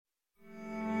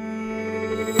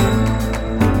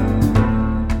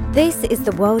This is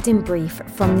The World in Brief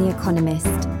from The Economist.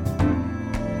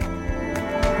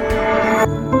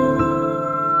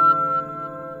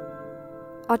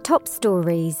 Our top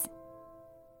stories.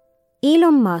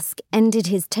 Elon Musk ended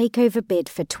his takeover bid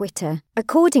for Twitter,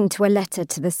 according to a letter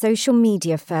to the social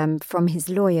media firm from his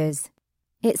lawyers.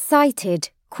 It cited,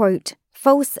 quote,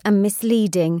 false and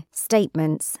misleading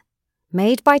statements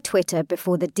made by Twitter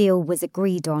before the deal was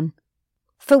agreed on.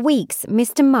 For weeks,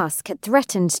 Mr. Musk had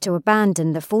threatened to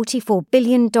abandon the $44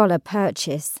 billion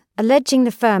purchase, alleging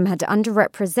the firm had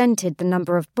underrepresented the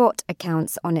number of bot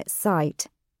accounts on its site.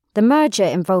 The merger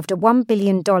involved a $1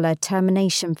 billion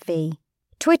termination fee.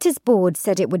 Twitter's board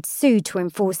said it would sue to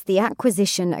enforce the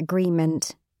acquisition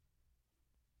agreement.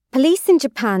 Police in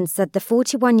Japan said the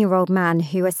 41-year-old man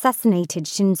who assassinated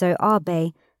Shinzo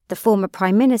Abe, the former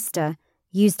prime minister,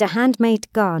 used a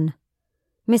handmade gun.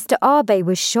 Mr. Abe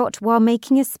was shot while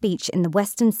making a speech in the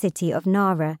western city of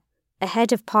Nara,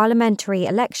 ahead of parliamentary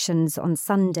elections on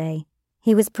Sunday.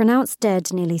 He was pronounced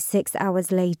dead nearly 6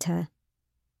 hours later.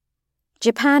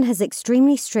 Japan has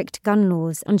extremely strict gun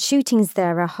laws, and shootings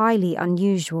there are highly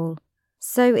unusual.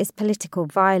 So is political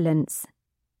violence.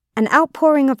 An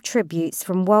outpouring of tributes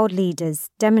from world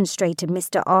leaders demonstrated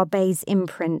Mr. Abe's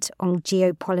imprint on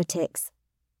geopolitics.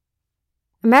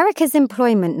 America's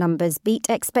employment numbers beat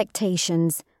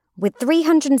expectations, with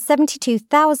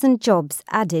 372,000 jobs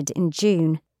added in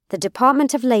June, the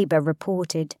Department of Labor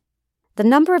reported. The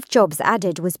number of jobs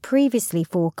added was previously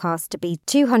forecast to be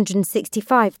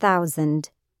 265,000.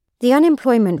 The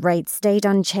unemployment rate stayed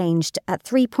unchanged at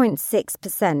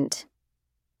 3.6%.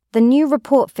 The new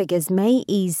report figures may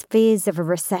ease fears of a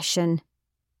recession.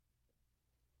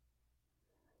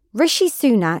 Rishi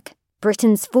Sunak,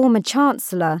 Britain's former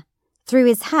Chancellor, threw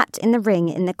his hat in the ring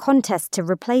in the contest to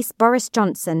replace Boris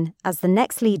Johnson as the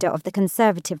next leader of the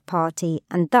Conservative Party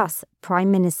and thus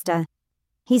Prime Minister.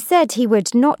 He said he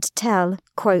would not tell,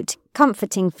 quote,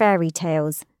 comforting fairy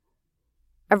tales,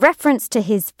 a reference to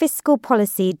his fiscal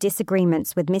policy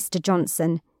disagreements with Mr.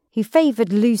 Johnson, who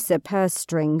favoured looser purse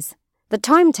strings. The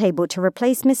timetable to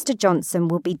replace Mr. Johnson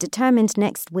will be determined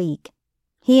next week.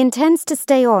 He intends to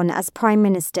stay on as Prime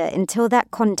Minister until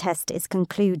that contest is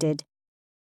concluded.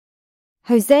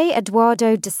 José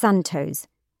Eduardo dos Santos,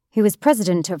 who was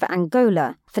president of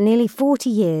Angola for nearly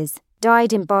 40 years,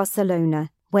 died in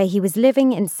Barcelona, where he was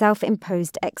living in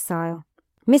self-imposed exile.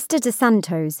 Mr. dos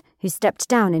Santos, who stepped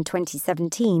down in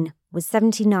 2017, was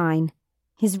 79.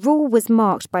 His rule was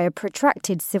marked by a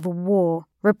protracted civil war,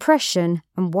 repression,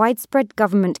 and widespread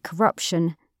government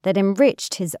corruption that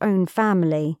enriched his own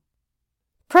family.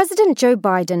 President Joe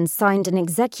Biden signed an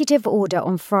executive order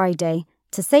on Friday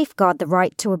to safeguard the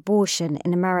right to abortion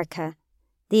in America.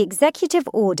 The executive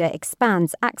order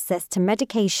expands access to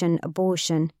medication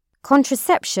abortion,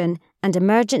 contraception, and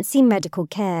emergency medical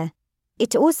care.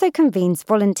 It also convenes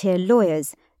volunteer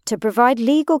lawyers to provide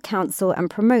legal counsel and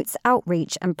promotes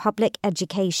outreach and public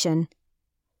education.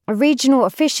 A regional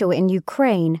official in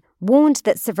Ukraine warned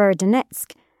that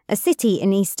Severodonetsk, a city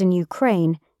in eastern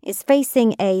Ukraine, is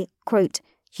facing a, quote,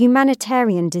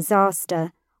 humanitarian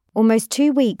disaster, almost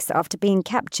 2 weeks after being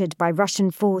captured by Russian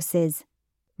forces.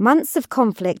 Months of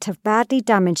conflict have badly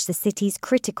damaged the city's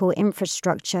critical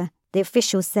infrastructure, the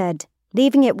official said,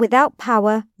 leaving it without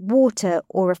power, water,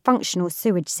 or a functional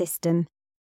sewage system.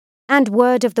 And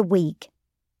word of the week: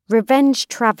 revenge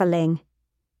travelling.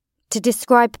 To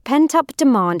describe pent-up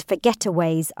demand for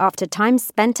getaways after time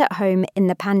spent at home in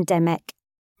the pandemic.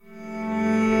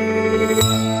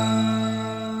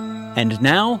 And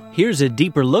now, here's a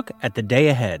deeper look at the day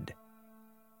ahead.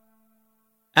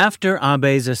 After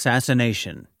Abe's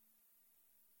assassination.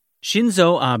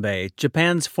 Shinzo Abe,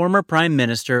 Japan's former prime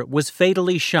minister, was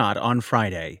fatally shot on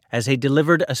Friday as he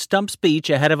delivered a stump speech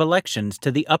ahead of elections to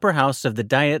the upper house of the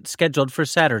Diet scheduled for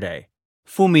Saturday.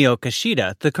 Fumio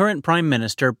Kishida, the current prime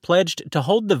minister, pledged to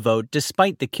hold the vote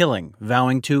despite the killing,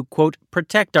 vowing to, quote,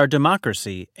 protect our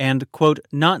democracy and, quote,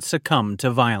 not succumb to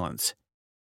violence.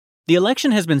 The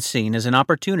election has been seen as an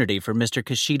opportunity for Mr.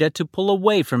 Kishida to pull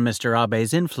away from Mr.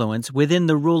 Abe's influence within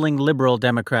the ruling Liberal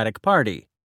Democratic Party.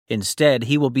 Instead,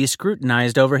 he will be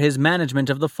scrutinized over his management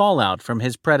of the fallout from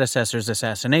his predecessor's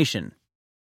assassination.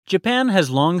 Japan has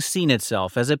long seen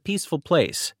itself as a peaceful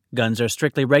place. Guns are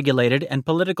strictly regulated and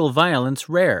political violence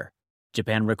rare.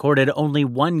 Japan recorded only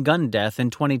 1 gun death in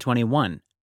 2021.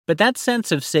 But that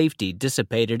sense of safety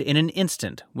dissipated in an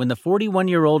instant when the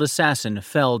 41-year-old assassin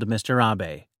felled Mr.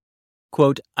 Abe.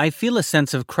 Quote, I feel a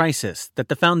sense of crisis that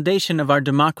the foundation of our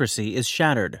democracy is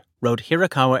shattered, wrote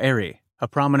Hirakawa Eri, a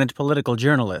prominent political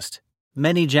journalist.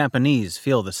 Many Japanese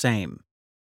feel the same.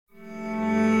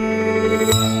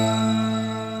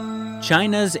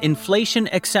 China's inflation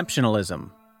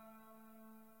exceptionalism.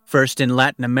 First in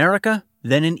Latin America,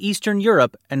 then in Eastern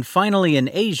Europe, and finally in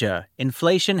Asia,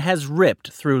 inflation has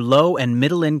ripped through low and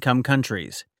middle-income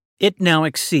countries. It now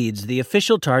exceeds the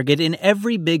official target in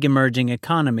every big emerging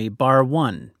economy bar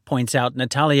one, points out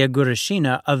Natalia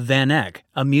Gurishina of Van Eck,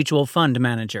 a mutual fund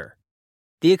manager.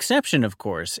 The exception, of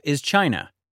course, is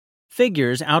China.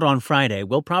 Figures out on Friday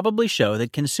will probably show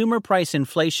that consumer price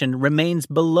inflation remains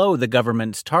below the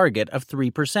government's target of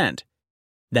 3%.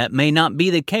 That may not be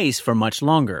the case for much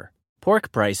longer.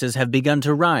 Pork prices have begun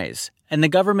to rise, and the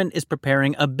government is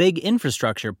preparing a big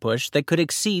infrastructure push that could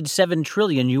exceed 7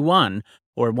 trillion yuan,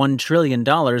 or $1 trillion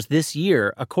this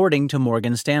year, according to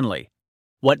Morgan Stanley.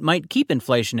 What might keep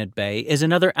inflation at bay is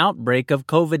another outbreak of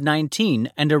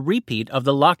COVID-19 and a repeat of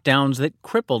the lockdowns that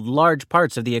crippled large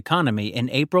parts of the economy in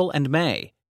April and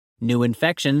May. New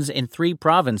infections in 3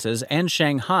 provinces and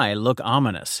Shanghai look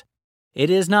ominous.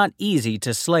 It is not easy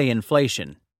to slay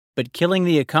inflation, but killing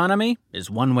the economy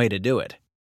is one way to do it.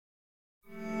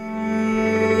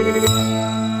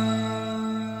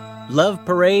 Love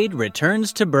Parade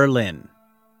returns to Berlin.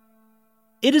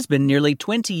 It has been nearly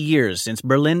 20 years since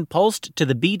Berlin pulsed to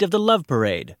the beat of the Love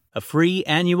Parade, a free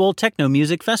annual techno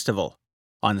music festival.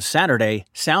 On Saturday,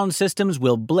 sound systems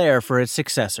will blare for its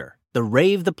successor, the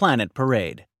Rave the Planet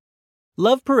Parade.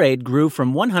 Love Parade grew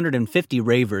from 150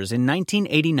 ravers in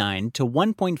 1989 to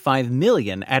 1.5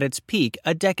 million at its peak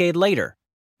a decade later.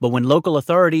 But when local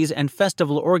authorities and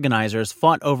festival organizers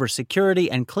fought over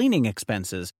security and cleaning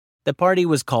expenses, the party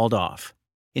was called off.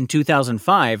 In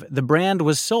 2005, the brand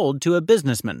was sold to a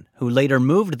businessman who later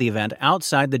moved the event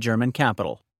outside the German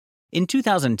capital. In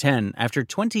 2010, after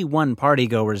 21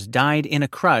 partygoers died in a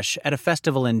crush at a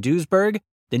festival in Duisburg,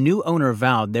 the new owner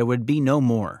vowed there would be no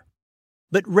more.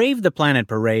 But Rave the Planet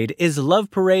Parade is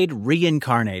Love Parade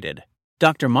reincarnated.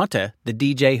 Dr. Motte, the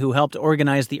DJ who helped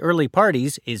organize the early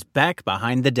parties, is back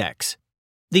behind the decks.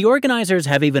 The organizers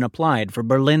have even applied for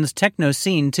Berlin's techno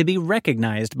scene to be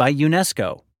recognized by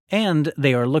UNESCO, and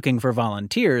they are looking for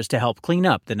volunteers to help clean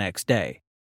up the next day.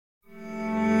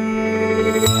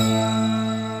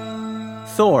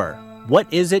 Thor, what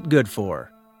is it good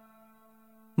for?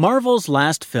 Marvel's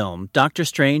last film, Doctor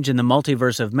Strange in the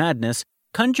Multiverse of Madness,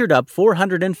 conjured up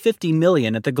 $450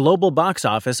 million at the global box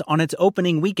office on its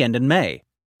opening weekend in May.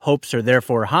 Hopes are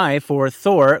therefore high for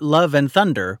Thor, Love and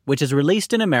Thunder, which is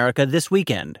released in America this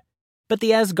weekend. But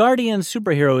the Asgardian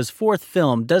superhero's 4th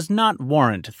film does not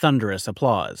warrant thunderous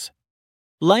applause.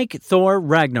 Like Thor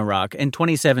Ragnarok in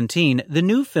 2017, the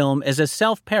new film is a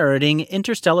self-parodying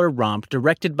interstellar romp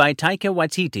directed by Taika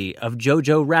Waititi of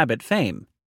Jojo Rabbit fame.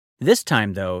 This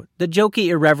time, though, the jokey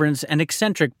irreverence and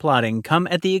eccentric plotting come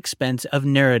at the expense of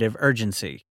narrative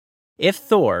urgency. If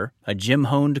Thor, a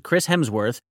gym-honed Chris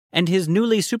Hemsworth, and his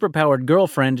newly superpowered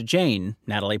girlfriend Jane,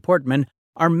 Natalie Portman,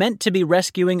 are meant to be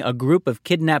rescuing a group of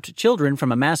kidnapped children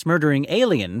from a mass-murdering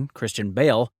alien, Christian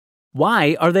Bale,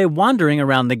 why are they wandering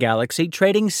around the galaxy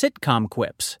trading sitcom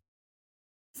quips?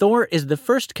 Thor is the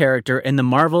first character in the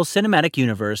Marvel Cinematic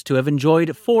Universe to have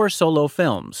enjoyed 4 solo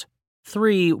films.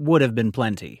 3 would have been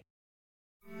plenty.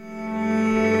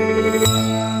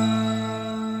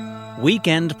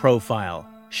 Weekend Profile: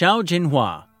 Xiao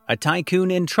Jinhua, a tycoon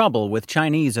in trouble with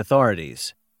Chinese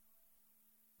authorities.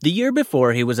 The year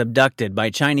before he was abducted by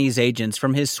Chinese agents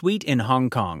from his suite in Hong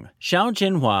Kong, Xiao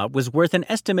Jinhua was worth an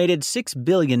estimated $6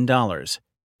 billion.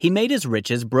 He made his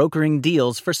riches brokering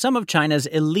deals for some of China's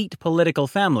elite political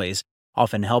families,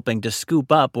 often helping to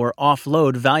scoop up or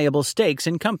offload valuable stakes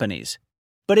in companies.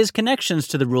 But his connections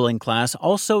to the ruling class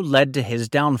also led to his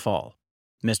downfall.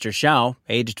 Mr. Xiao,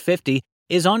 aged 50,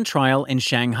 is on trial in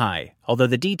Shanghai, although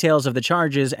the details of the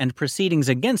charges and proceedings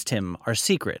against him are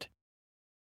secret.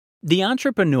 The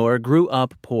entrepreneur grew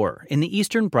up poor in the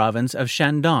eastern province of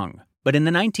Shandong, but in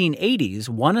the 1980s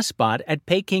won a spot at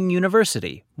Peking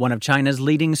University, one of China's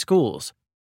leading schools.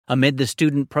 Amid the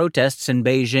student protests in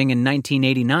Beijing in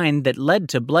 1989 that led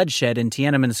to bloodshed in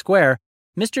Tiananmen Square,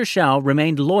 Mr. Xiao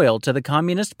remained loyal to the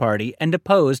Communist Party and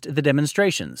opposed the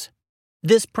demonstrations.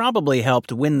 This probably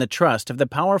helped win the trust of the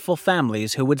powerful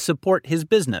families who would support his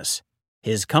business.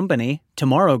 His company,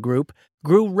 Tomorrow Group,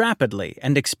 grew rapidly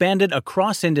and expanded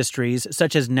across industries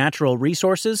such as natural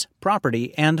resources,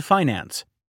 property, and finance.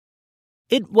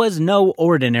 It was no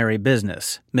ordinary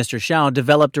business. Mr. Xiao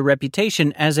developed a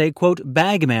reputation as a, quote,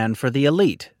 bagman for the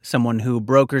elite, someone who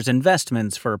brokers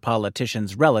investments for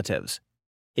politicians' relatives.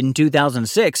 In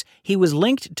 2006, he was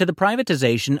linked to the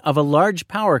privatization of a large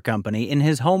power company in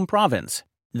his home province.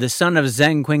 The son of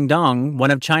Zheng Qingdong,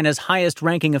 one of China's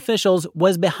highest-ranking officials,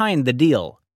 was behind the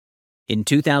deal. In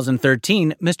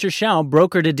 2013, Mr. Xiao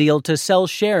brokered a deal to sell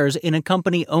shares in a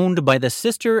company owned by the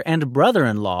sister and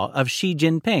brother-in-law of Xi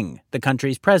Jinping, the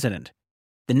country's president.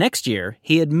 The next year,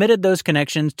 he admitted those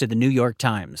connections to the New York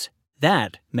Times.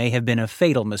 That may have been a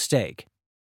fatal mistake.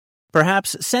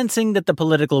 Perhaps sensing that the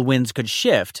political winds could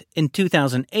shift, in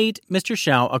 2008, Mr.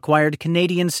 Xiao acquired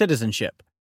Canadian citizenship.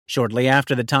 Shortly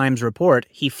after the Times report,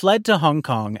 he fled to Hong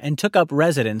Kong and took up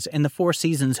residence in the Four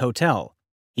Seasons Hotel.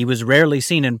 He was rarely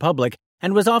seen in public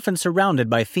and was often surrounded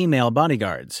by female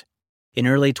bodyguards. In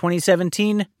early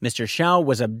 2017, Mr. Xiao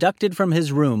was abducted from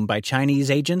his room by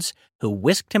Chinese agents who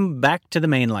whisked him back to the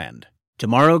mainland.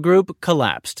 Tomorrow Group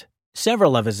collapsed.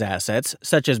 Several of his assets,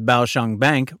 such as Baoshang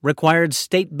Bank, required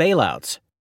state bailouts.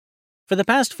 For the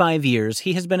past 5 years,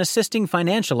 he has been assisting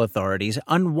financial authorities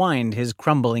unwind his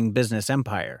crumbling business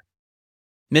empire.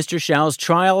 Mr. Xiao's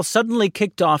trial suddenly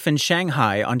kicked off in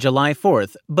Shanghai on July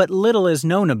 4th, but little is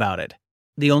known about it.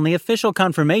 The only official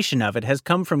confirmation of it has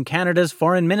come from Canada's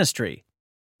Foreign Ministry.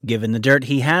 Given the dirt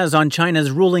he has on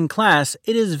China's ruling class,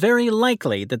 it is very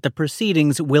likely that the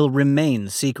proceedings will remain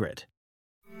secret.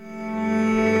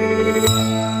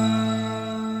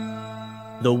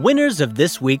 The winners of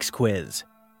this week's quiz.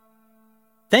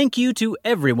 Thank you to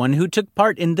everyone who took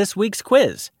part in this week's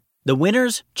quiz. The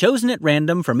winners, chosen at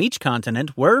random from each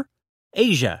continent, were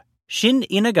Asia, Shin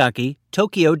Inagaki,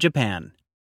 Tokyo, Japan.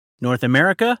 North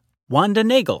America, Wanda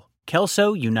Nagel,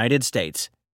 Kelso, United States.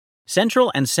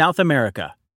 Central and South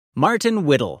America, Martin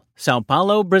Whittle, Sao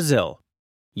Paulo, Brazil.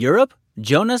 Europe,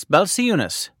 Jonas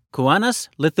Balciunas, Kaunas,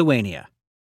 Lithuania.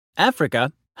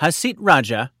 Africa, Hasit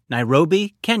Raja,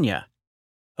 Nairobi, Kenya.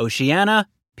 Oceania,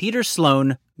 Peter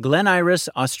Sloan, Glen Iris,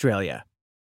 Australia.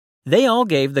 They all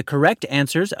gave the correct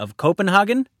answers of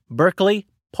Copenhagen, Berkeley,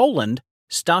 Poland,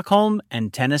 Stockholm,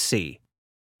 and Tennessee.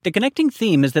 The connecting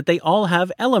theme is that they all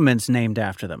have elements named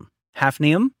after them.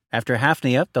 Hafnium, after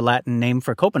Hafnia, the Latin name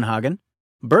for Copenhagen.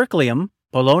 Berkelium,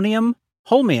 polonium,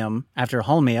 holmium, after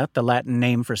Holmia, the Latin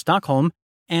name for Stockholm,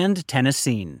 and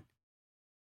Tennessine.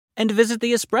 And visit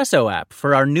the Espresso app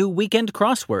for our new weekend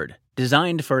crossword,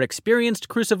 designed for experienced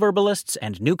cruciverbalists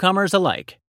and newcomers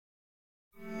alike.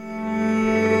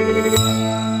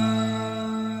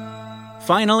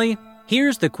 Finally,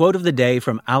 here's the quote of the day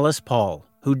from Alice Paul,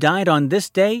 who died on this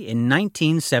day in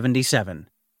 1977.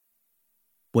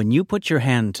 When you put your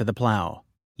hand to the plow,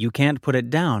 you can't put it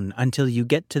down until you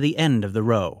get to the end of the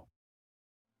row.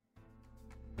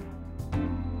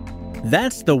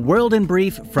 That's The World in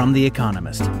Brief from The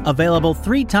Economist, available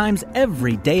 3 times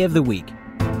every day of the week.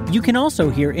 You can also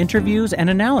hear interviews and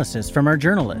analysis from our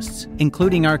journalists,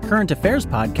 including our current affairs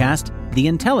podcast, The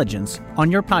Intelligence,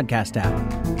 on your podcast app.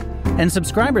 And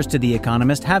subscribers to The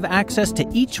Economist have access to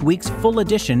each week's full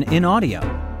edition in audio.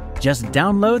 Just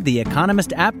download The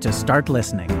Economist app to start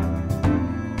listening.